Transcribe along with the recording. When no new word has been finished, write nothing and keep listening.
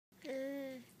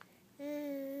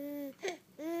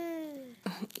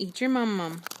Eat your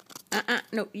mum-mum.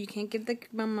 No, you can't give the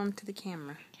mum-mum to the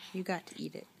camera. You got to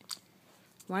eat it.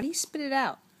 Why do you spit it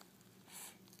out?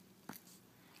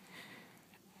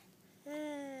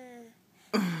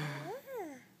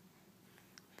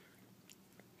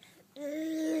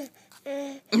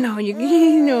 No, you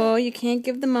can't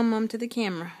give the mum-mum to the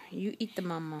camera. You eat the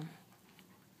mum-mum.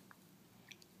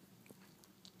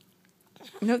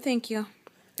 No, thank you.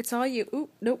 It's all you. Ooh,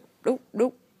 nope.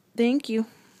 Thank you.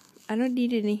 I don't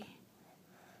need any.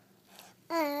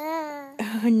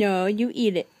 Oh, no, you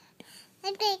eat it.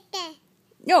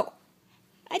 No,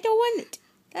 I don't want it.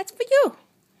 That's for you.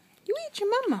 You eat your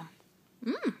mum-mum.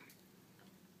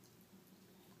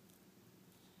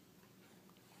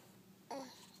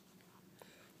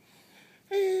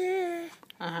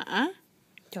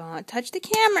 Don't touch the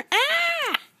camera.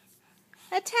 Ah!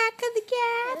 Attack of the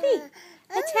Gabby.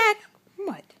 Attack.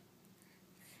 What?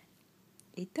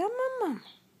 Eat that mum-mum.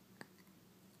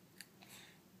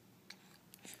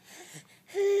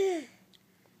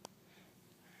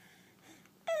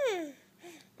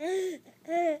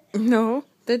 No,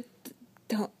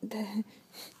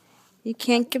 you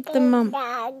can't give the mum.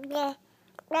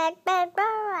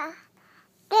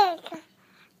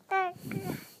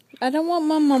 I don't want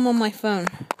mum-mum on my phone.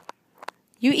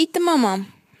 You eat the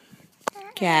mum-mum.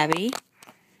 Gabby.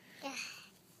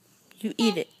 You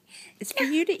eat it. It's for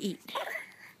you to eat.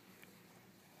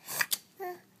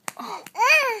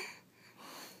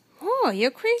 Oh, you're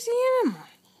a crazy animal.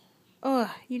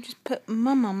 Oh, you just put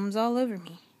mum-mums all over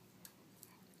me.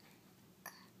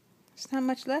 There's not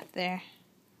much left there.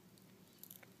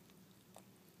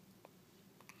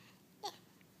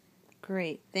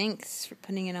 Great, thanks for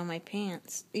putting it on my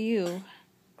pants. Ew.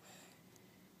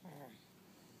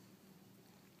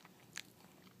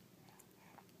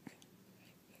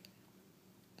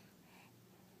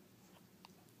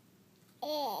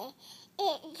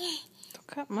 Don't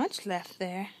got much left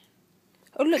there.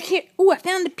 Oh, look here. Oh, I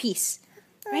found a piece.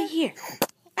 Right here.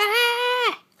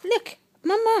 Ah! Look,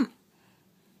 mum.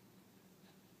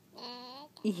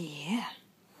 Yeah.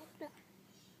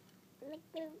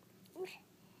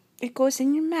 It goes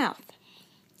in your mouth.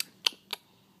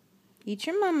 Eat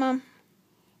your mum.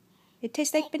 It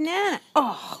tastes like banana.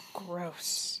 Oh,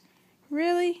 gross.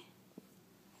 Really?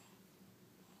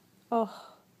 Oh.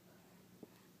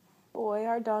 Boy,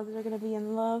 our dogs are going to be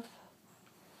in love.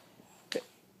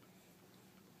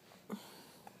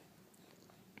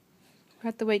 We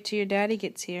have to wait till your daddy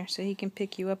gets here so he can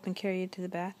pick you up and carry you to the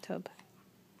bathtub.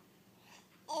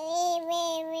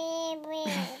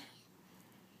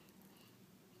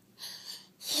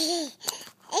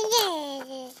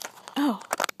 Oh.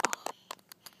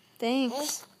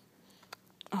 Thanks.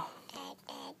 Oh.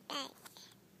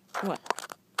 What?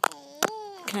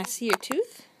 Can I see your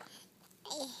tooth?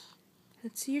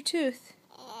 Let's see your tooth.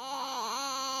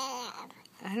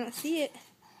 I don't see it.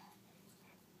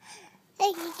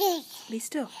 Be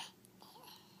still.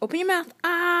 Open your mouth.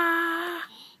 Ah!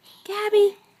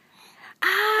 Gabby!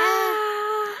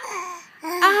 Ah!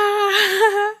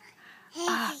 Ah!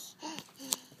 Ah!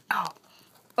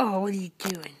 Oh, what are you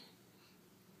doing?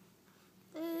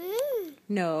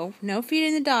 No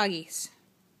feeding the doggies.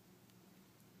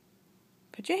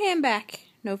 Put your hand back.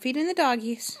 No feeding the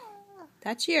doggies.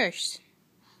 That's yours.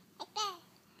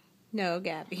 No,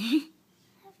 Gabby.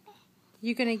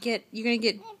 You're gonna get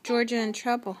Georgia in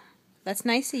trouble. That's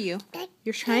nice of you.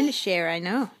 You're trying to share, I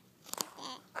know.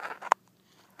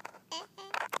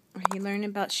 Are you learning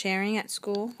about sharing at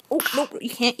school? Oh, no,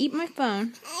 you can't eat my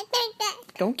phone.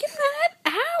 Don't get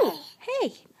mad. Ow!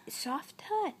 Hey, soft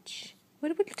touch.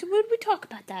 What did we talk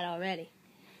about that already?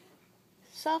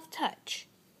 Soft touch.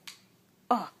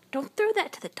 Oh, don't throw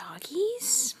that to the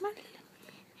doggies.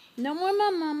 No more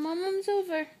mum-mum. Mum-mum's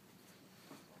over.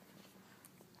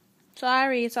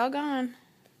 Sorry, it's all gone.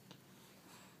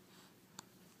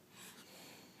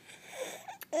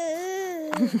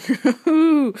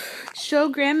 Show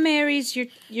Grandmary's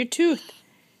your tooth.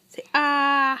 Say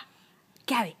ah,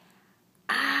 Gabby.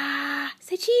 Ah,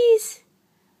 say cheese.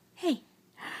 Hey.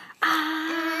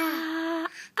 Ah,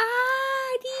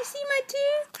 ah. Do you see my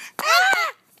tooth?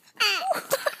 Ah.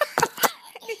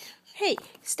 Hey,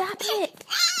 stop it.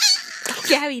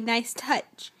 Gabby, nice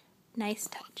touch. Nice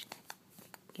touch.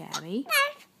 Gabby,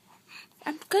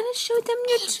 I'm gonna show them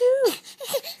your tooth.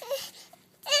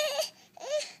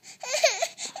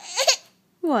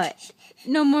 What?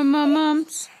 No more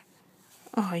mum-mums?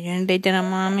 Oh, you're gonna lay down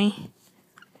on mommy?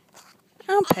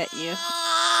 I'll pet you.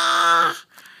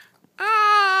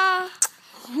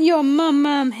 You're a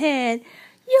mum-mum head.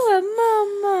 You're a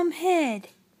mum-mum head.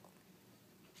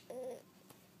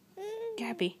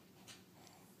 Gabby.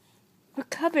 We're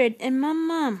covered in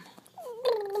mum.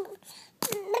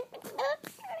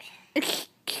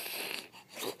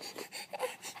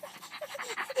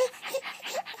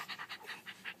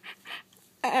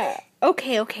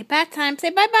 Okay, bath time. Say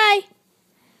bye-bye.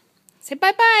 Say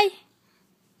bye-bye.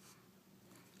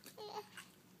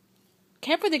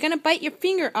 Careful, they're going to bite your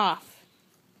finger off.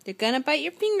 They're going to bite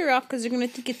your finger off because they're going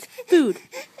to think it's food.